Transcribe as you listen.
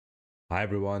Hi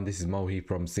everyone, this is Mohi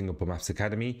from Singapore Maths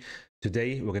Academy.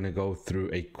 Today we're going to go through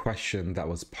a question that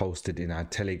was posted in our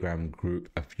Telegram group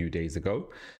a few days ago.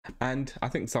 And I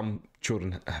think some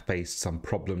children faced some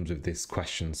problems with this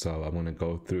question. So I'm going to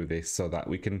go through this so that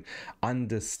we can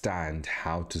understand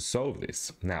how to solve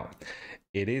this. Now,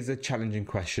 it is a challenging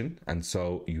question, and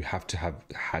so you have to have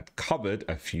had covered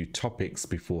a few topics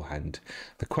beforehand.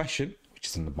 The question, which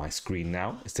is on my screen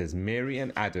now, it says Mary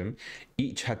and Adam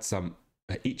each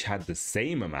had the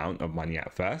same amount of money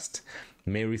at first.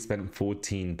 Mary spent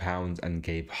 £14 and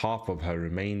gave half of her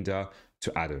remainder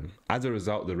to Adam. As a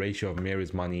result, the ratio of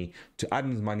Mary's money to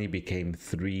Adam's money became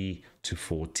 3 to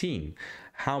 14.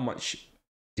 How much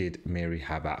did Mary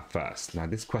have at first? Now,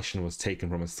 this question was taken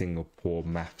from a Singapore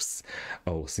maths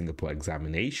or Singapore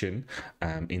examination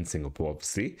in Singapore,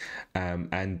 obviously.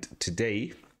 And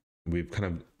today, we've kind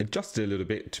of adjusted a little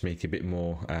bit to make it a bit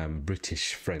more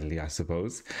British friendly, I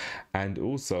suppose. And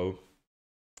also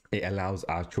it allows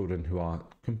our children who are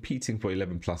competing for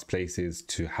 11 plus places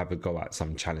to have a go at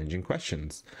some challenging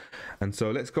questions. And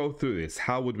so let's go through this.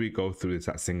 How would we go through this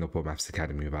at Singapore Maths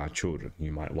Academy with our children,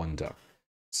 you might wonder.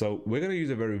 So we're going to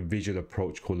use a very visual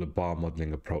approach called the bar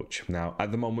modeling approach. Now,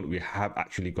 at the moment, we have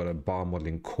actually got a bar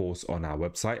modeling course on our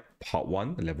website, part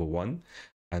 1, level 1.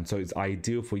 And so it's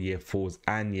ideal for year 4s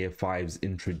and year 5s,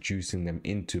 introducing them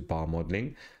into bar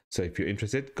modeling. So if you're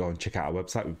interested, go and check out our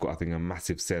website. We've got, I think, a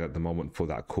massive sale at the moment for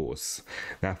that course.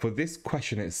 Now, for this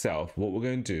question itself, what we're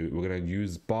going to do, we're going to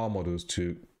use bar models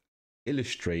to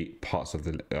illustrate parts of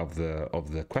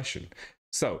the question.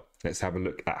 So let's have a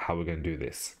look at how we're going to do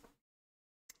this.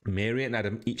 Mary and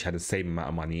Adam each had the same amount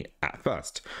of money at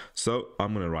first. So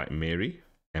I'm going to write Mary,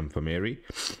 M for Mary,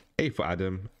 A for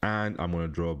Adam, and I'm going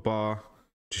to draw a bar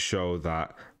to show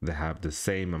that they have the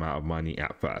same amount of money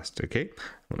at first. Okay,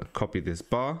 I'm going to copy this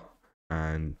bar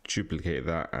and duplicate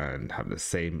that and have the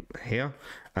same here,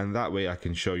 and that way I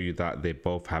can show you that they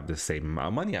both have the same amount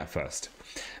of money at first.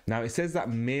 Now it says that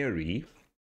Mary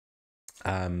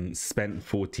spent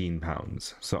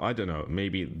 £14, so I don't know,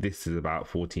 maybe this is about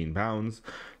 £14.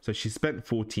 So she spent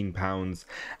 £14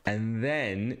 and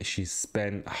then she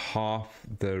spent half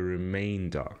the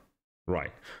remainder.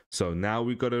 Right, so now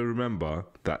we've got to remember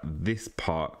that this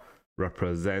part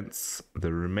represents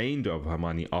the remainder of her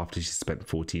money after she spent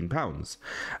 £14.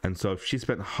 And so if she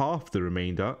spent half the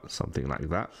remainder, something like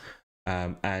that,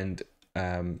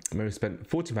 Mary spent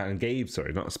 £14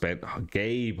 and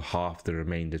gave half the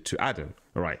remainder to Adam.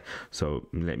 All right, so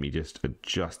let me just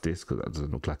adjust this because that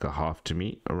doesn't look like a half to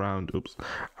me. Around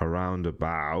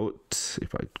about,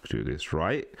 if I do this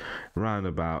right, around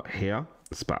about here.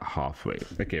 It's about halfway.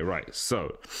 Okay, right.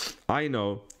 So I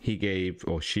know he gave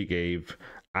or she gave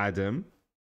Adam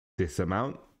this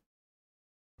amount,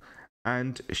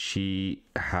 and she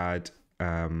had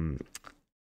a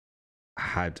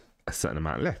certain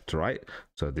amount left, right?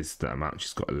 So this is the amount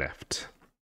she's got left.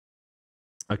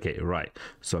 Okay, right.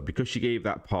 So because she gave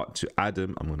that part to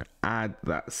Adam, I'm going to add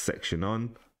that section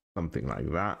on, something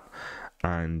like that,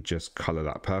 and just color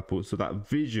that purple so that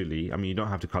visually, I mean, you don't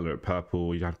have to color it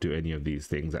purple, you don't have to do any of these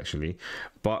things actually,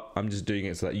 but I'm just doing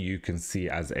it so that you can see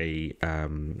as a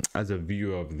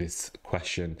viewer of this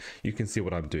question, you can see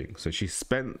what I'm doing. So she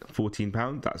spent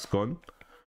 £14, that's gone,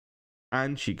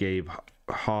 and she gave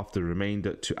half the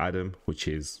remainder to Adam, which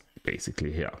is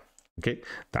basically here. Okay,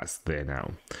 that's there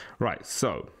now. Right,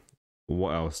 so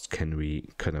what else can we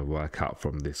kind of work out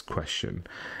from this question?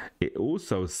 It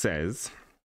also says,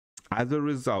 as a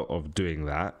result of doing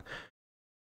that,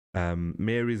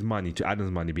 Mary's money to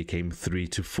Adam's money became 3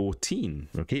 to 14.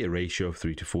 Okay, a ratio of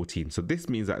 3 to 14. So this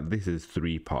means that this is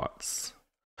 3 parts.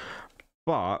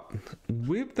 But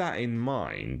with that in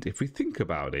mind, if we think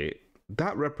about it,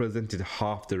 that represented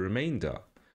half the remainder.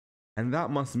 And that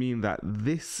must mean that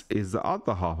this is the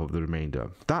other half of the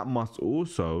remainder. That must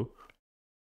also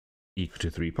equal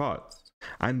to 3 parts.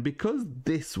 And because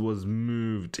this was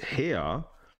moved here,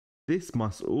 this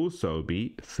must also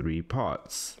be 3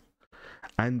 parts.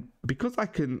 And because I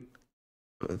can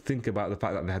think about the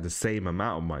fact that they had the same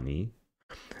amount of money,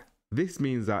 this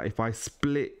means that if I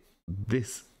split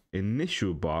this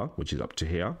initial bar, which is up to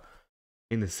here,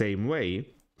 in the same way,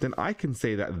 then I can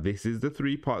say that this is the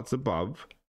 3 parts above,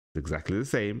 exactly the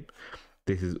same.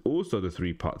 This is also the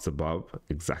 3 parts above,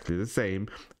 exactly the same.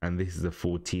 And this is the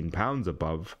 £14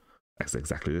 above, that's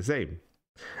exactly the same.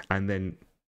 And then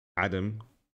Adam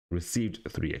received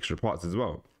 3 extra parts as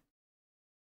well.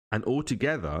 And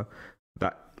altogether,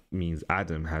 that means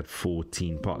Adam had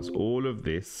 14 parts. All of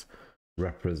this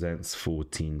represents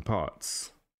 14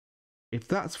 parts. If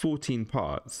that's 14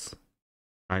 parts,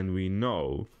 and we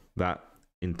know that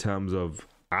in terms of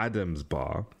Adam's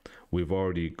bar, we've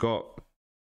already got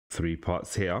 3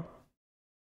 parts here,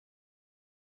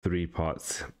 3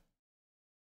 parts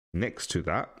next to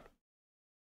that,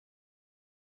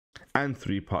 and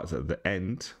 3 parts at the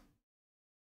end.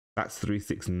 That's 3,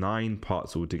 6, 9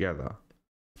 parts altogether.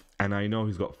 And I know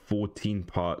he's got 14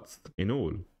 parts in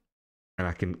all. And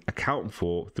I can account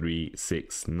for 3,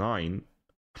 6, 9.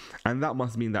 And that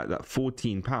must mean that that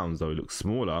 £14, though it looks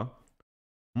smaller,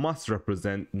 must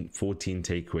represent 14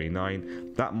 take away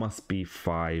 9. That must be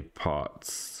 5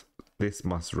 parts. This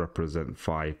must represent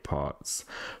 5 parts.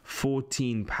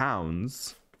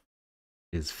 £14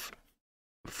 is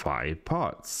 5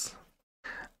 parts.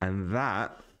 And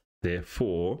that,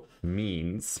 therefore,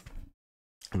 means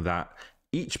that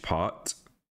each part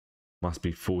must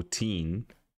be 14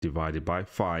 divided by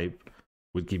 5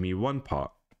 would give me 1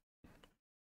 part.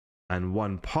 And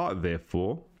 1 part,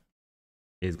 therefore,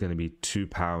 is going to be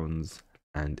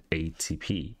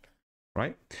 £2.80p,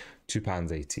 right?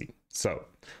 £2.80. So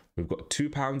we've got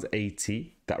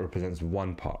 £2.80 that represents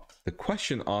 1 part. The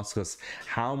question asks us,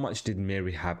 how much did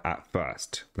Mary have at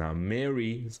first? Now,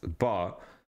 Mary's bar,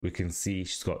 we can see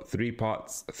she's got 3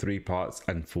 parts,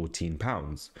 and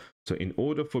 £14. So in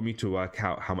order for me to work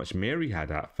out how much Mary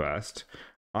had at first,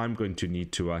 I'm going to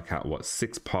need to work out what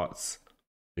 6 parts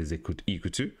is equal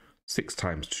to. 6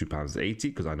 times £2.80,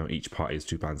 because I know each part is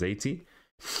 £2.80.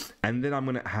 And then I'm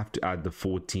going to have to add the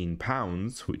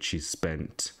 £14, which she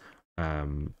spent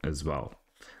as well.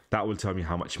 That will tell me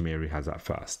how much Mary has at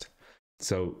first.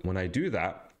 So when I do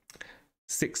that,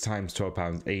 6 times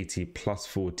 £12.80 plus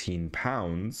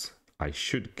 £14, I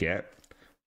should get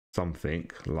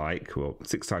something like, well,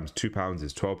 6 times £2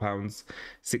 is £12,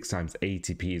 6 times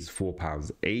 80p is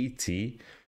 £4.80,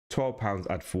 £12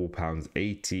 add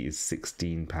 £4.80 is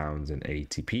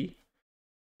 £16.80,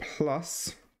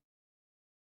 plus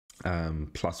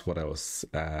what else?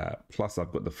 Plus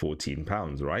I've got the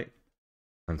 £14, right?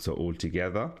 And so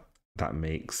altogether, that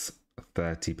makes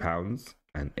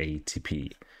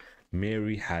 £30.80.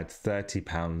 Mary had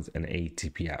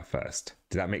 £30.80 at first.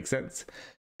 Did that make sense?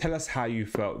 Tell us how you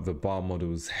felt the bar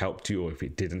models helped you, or if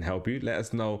it didn't help you. Let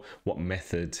us know what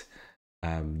method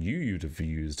you'd have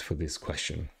used for this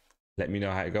question. Let me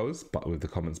know how it goes, but with the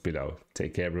comments below.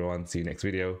 Take care, everyone. See you next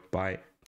video. Bye.